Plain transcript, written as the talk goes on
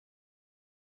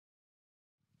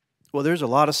Well, there's a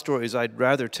lot of stories I'd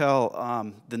rather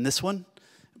tell than this one,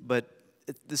 but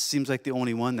this seems like the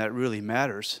only one that really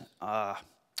matters.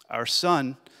 Our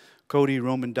son, Cody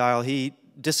Roman Dial, he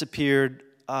disappeared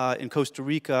in Costa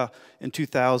Rica in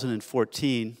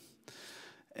 2014.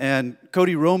 And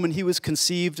Cody Roman, he was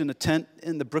conceived in a tent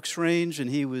in the Brooks Range, and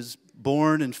he was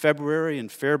born in February in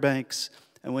Fairbanks.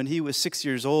 And when he was 6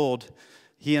 years old,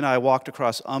 he and I walked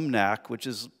across Umnak, which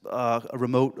is a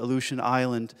remote Aleutian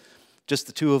island, just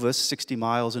the two of us, 60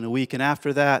 miles in a week. And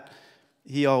after that,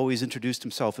 he always introduced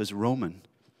himself as Roman.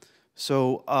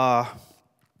 So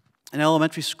in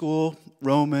elementary school,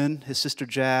 Roman, his sister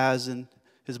Jazz, and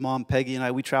his mom Peggy and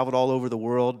I, we traveled all over the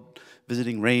world,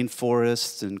 visiting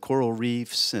rainforests and coral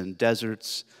reefs and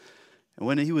deserts. And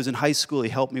when he was in high school, he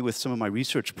helped me with some of my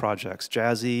research projects.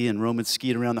 Jazzy and Roman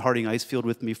skied around the Harding ice field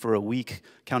with me for a week,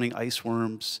 counting ice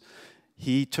worms.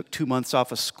 He took 2 months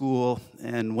off of school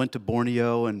and went to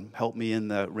Borneo and helped me in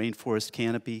the rainforest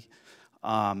canopy.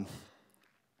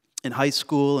 In high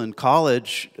school and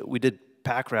college, we did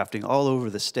pack rafting all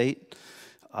over the state.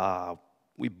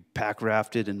 We pack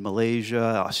rafted in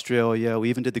Malaysia, Australia. We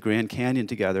even did the Grand Canyon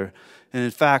together. And in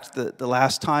fact, the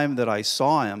last time that I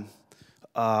saw him,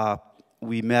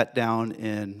 we met down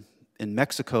in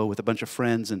Mexico with a bunch of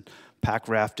friends and pack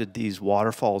rafted these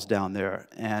waterfalls down there.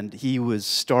 And he was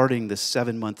starting this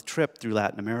 7-month trip through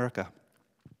Latin America.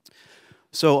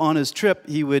 So on his trip,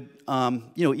 he would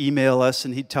email us,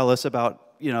 and he'd tell us about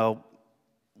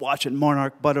watching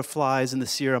monarch butterflies in the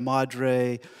Sierra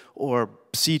Madre, or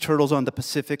sea turtles on the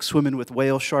Pacific, swimming with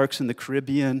whale sharks in the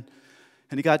Caribbean.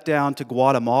 And he got down to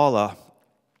Guatemala,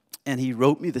 and he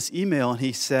wrote me this email, and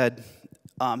he said,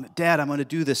 Dad, I'm going to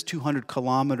do this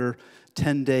 200-kilometer,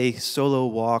 10-day solo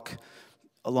walk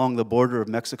along the border of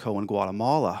Mexico and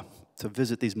Guatemala to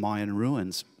visit these Mayan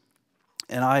ruins.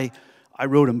 And I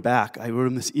wrote him back. I wrote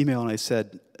him this email, and I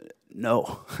said,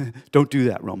 no, don't do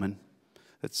that, Roman.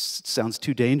 That sounds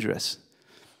too dangerous.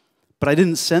 But I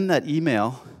didn't send that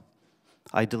email.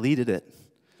 I deleted it.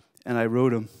 And I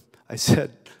wrote him, I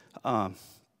said, well,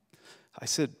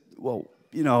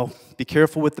 be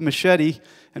careful with the machete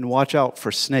and watch out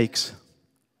for snakes.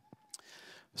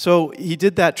 So he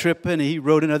did that trip, and he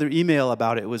wrote another email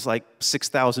about it. It was like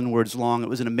 6,000 words long. It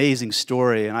was an amazing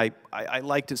story, and I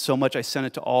liked it so much I sent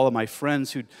it to all of my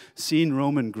friends who'd seen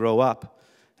Roman grow up.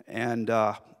 And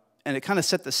it kind of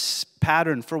set this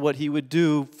pattern for what he would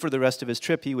do for the rest of his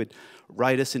trip. He would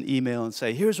write us an email and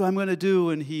say, here's what I'm going to do.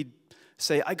 And he'd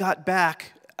say, I got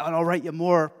back, and I'll write you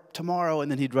more tomorrow.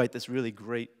 And then he'd write this really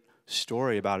great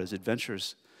story about his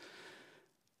adventures.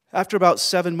 After about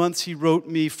 7 months, he wrote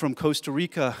me from Costa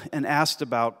Rica and asked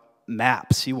about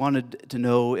maps. He wanted to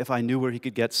know if I knew where he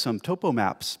could get some topo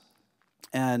maps.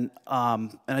 And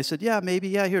I said, yeah, maybe,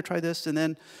 yeah, here, try this. And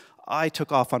then I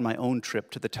took off on my own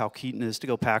trip to the Talkeetnas to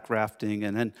go pack rafting,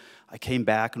 and then I came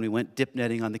back and we went dip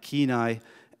netting on the Kenai.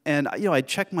 And I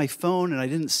checked my phone and I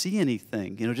didn't see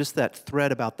anything. Just that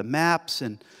thread about the maps.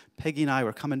 And Peggy and I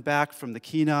were coming back from the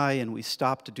Kenai, and we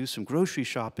stopped to do some grocery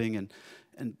shopping,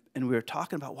 and we were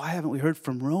talking about, why haven't we heard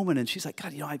from Roman? And she's like,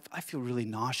 God, I feel really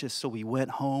nauseous. So we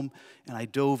went home, and I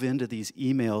dove into these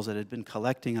emails that had been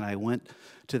collecting, and I went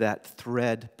to that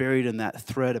thread. Buried in that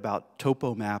thread about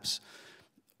topo maps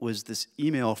was this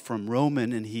email from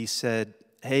Roman, and he said,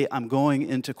 hey, I'm going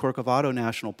into Corcovado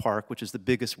National Park, which is the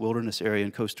biggest wilderness area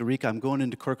in Costa Rica. I'm going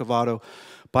into Corcovado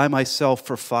by myself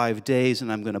for 5 days,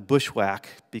 and I'm going to bushwhack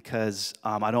because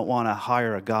I don't want to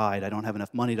hire a guide. I don't have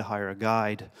enough money to hire a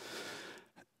guide.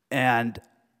 And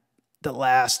the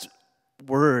last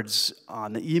words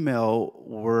on the email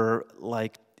were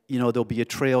like, there'll be a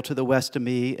trail to the west of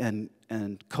me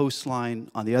and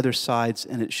coastline on the other sides,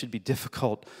 and it should be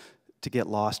difficult to get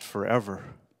lost forever.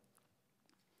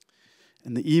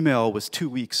 And the email was 2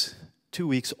 weeks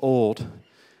old,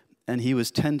 and he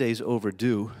was 10 days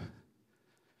overdue.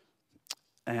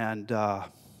 And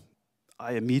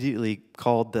I immediately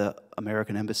called the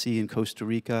American Embassy in Costa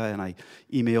Rica, and I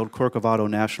emailed Corcovado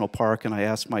National Park, and I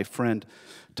asked my friend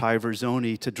Ty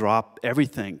Verzoni to drop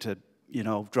everything, to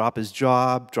drop his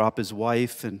job, drop his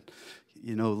wife, and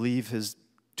leave his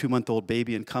 2-month-old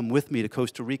baby and come with me to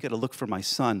Costa Rica to look for my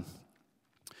son.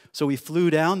 So we flew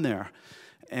down there,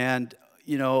 and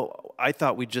I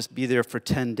thought we'd just be there for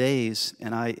 10 days,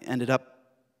 and I ended up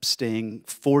staying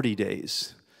 40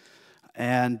 days.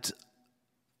 And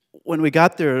when we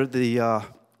got there, the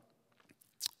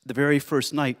very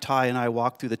first night, Ty and I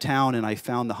walked through the town, and I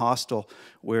found the hostel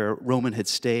where Roman had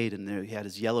stayed, and he had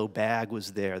his yellow bag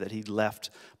was there that he'd left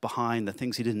behind, the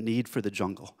things he didn't need for the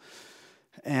jungle.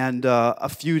 And a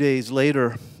few days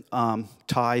later,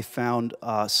 Ty found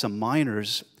some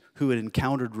miners who had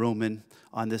encountered Roman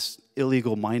on this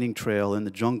illegal mining trail in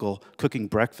the jungle, cooking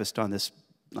breakfast on this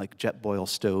like jet boil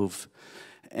stove.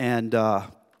 And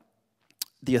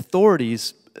the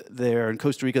authorities there in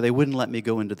Costa Rica, they wouldn't let me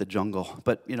go into the jungle.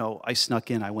 But, you know, I snuck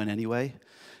in, I went anyway.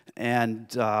 And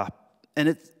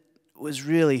it was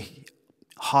really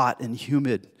hot and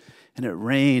humid, and it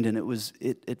rained, and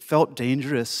it felt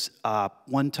dangerous.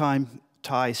 One time,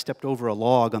 Ty stepped over a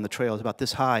log on the trail. It was about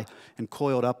this high, and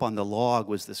coiled up on the log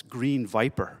was this green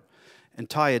viper. And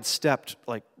Ty had stepped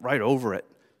like right over it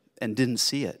and didn't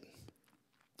see it.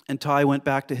 And Ty went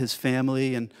back to his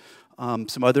family, and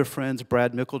some other friends,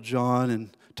 Brad Micklejohn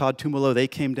and Todd Tumalo, they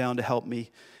came down to help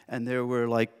me. And there were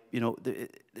like, you know,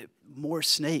 more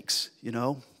snakes, you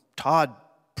know. Todd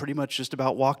pretty much just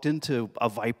about walked into a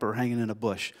viper hanging in a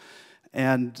bush.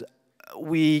 And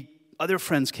other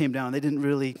friends came down, they didn't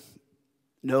really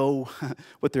know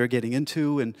what they were getting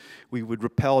into, and we would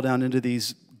rappel down into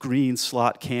these green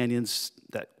slot canyons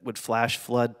that would flash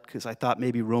flood, because I thought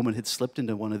maybe Roman had slipped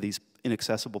into one of these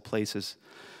inaccessible places.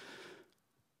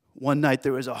 One night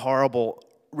there was a horrible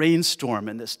rainstorm,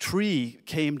 and this tree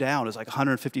came down. It was like a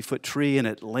 150-foot tree, and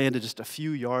it landed just a few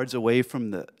yards away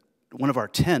from one of our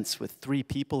tents with 3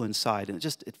 people inside, and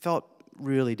it felt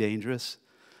really dangerous.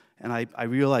 And I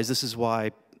realized this is why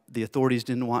the authorities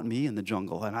didn't want me in the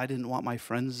jungle, and I didn't want my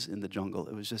friends in the jungle.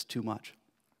 It was just too much.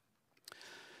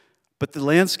 But the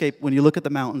landscape, when you look at the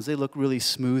mountains, they look really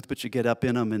smooth, but you get up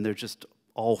in them, and they're just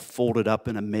all folded up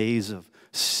in a maze of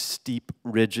steep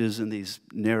ridges and these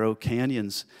narrow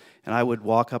canyons. And I would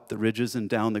walk up the ridges and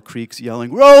down the creeks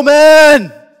yelling,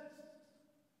 "Roman!"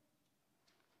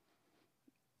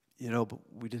 You know, but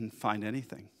we didn't find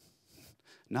anything.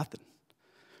 Nothing.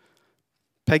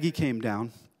 Peggy came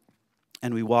down,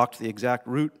 and we walked the exact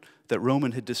route that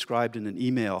Roman had described in an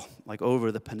email, like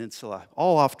over the peninsula,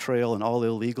 all off trail and all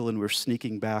illegal, and we're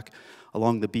sneaking back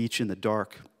along the beach in the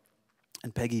dark.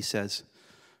 And Peggy says,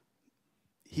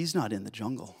 "He's not in the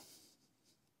jungle.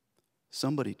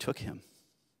 Somebody took him."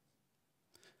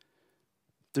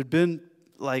 There'd been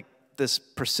like this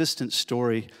persistent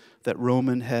story that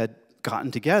Roman had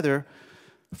gotten together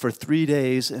for 3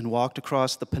 days and walked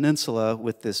across the peninsula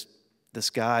with this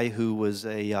guy who was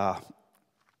a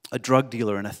drug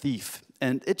dealer and a thief.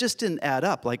 And it just didn't add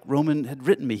up. Like Roman had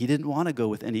written me, he didn't want to go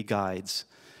with any guides.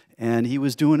 And he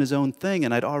was doing his own thing,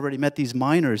 and I'd already met these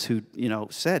miners who, you know,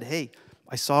 said, "Hey,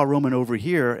 I saw Roman over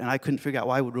here," and I couldn't figure out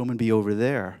why would Roman be over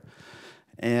there.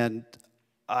 And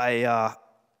at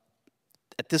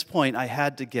this point, I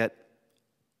had to get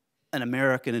an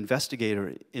American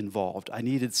investigator involved. I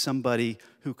needed somebody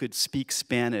who could speak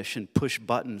Spanish and push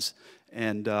buttons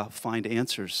and find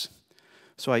answers.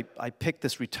 So I picked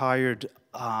this retired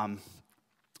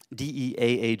DEA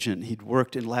agent. He'd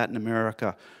worked in Latin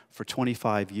America for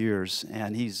 25 years,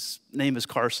 and his name is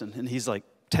Carson, and he's like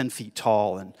 10 feet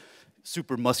tall and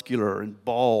super muscular and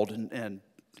bald, and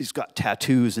he's got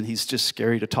tattoos, and he's just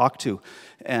scary to talk to.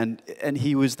 And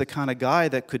he was the kind of guy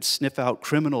that could sniff out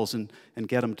criminals and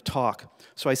get them to talk.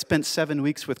 So I spent 7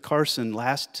 weeks with Carson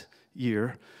last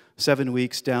year, 7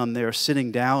 weeks down there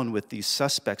sitting down with these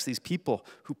suspects, these people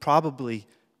who probably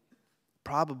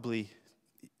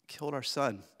killed our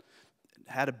son,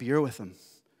 had a beer with them,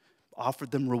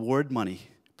 offered them reward money,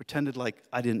 pretended like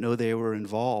I didn't know they were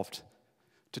involved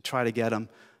to try to get them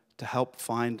to help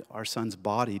find our son's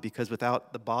body, because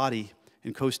without the body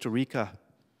in Costa Rica,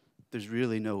 there's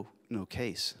really no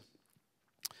case.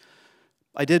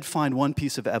 I did find one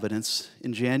piece of evidence.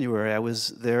 In January, I was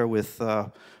there with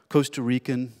Costa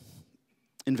Rican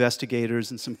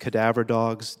investigators and some cadaver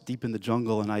dogs deep in the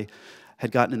jungle, and I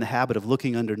had gotten in the habit of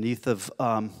looking underneath of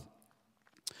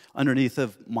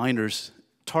miners'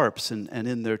 tarps and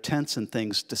in their tents and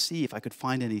things to see if I could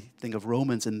find anything of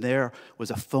Romans, and there was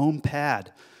a foam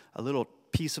pad, a little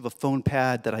piece of a foam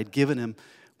pad that I'd given him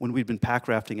when we'd been pack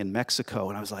rafting in Mexico,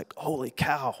 and I was like, holy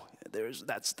cow,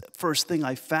 that's the first thing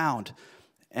I found.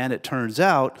 And it turns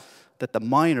out that the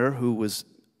miner who was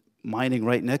mining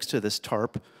right next to this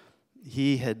tarp,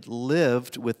 he had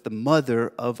lived with the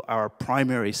mother of our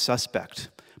primary suspect.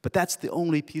 But that's the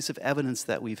only piece of evidence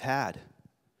that we've had.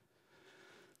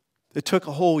 It took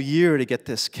a whole year to get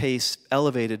this case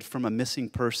elevated from a missing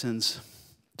persons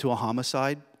to a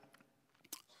homicide.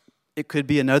 It could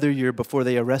be another year before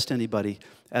they arrest anybody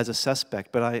as a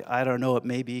suspect, but I don't know, it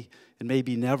may be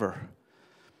never.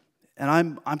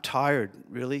 And I'm tired,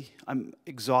 really. I'm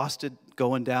exhausted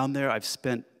going down there. I've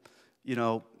spent,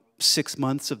 6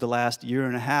 months of the last year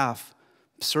and a half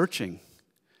searching.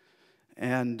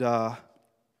 And the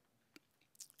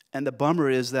bummer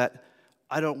is that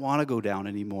I don't want to go down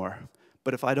anymore.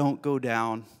 But if I don't go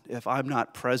down, if I'm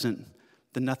not present,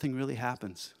 then nothing really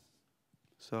happens.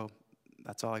 So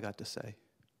that's all I got to say.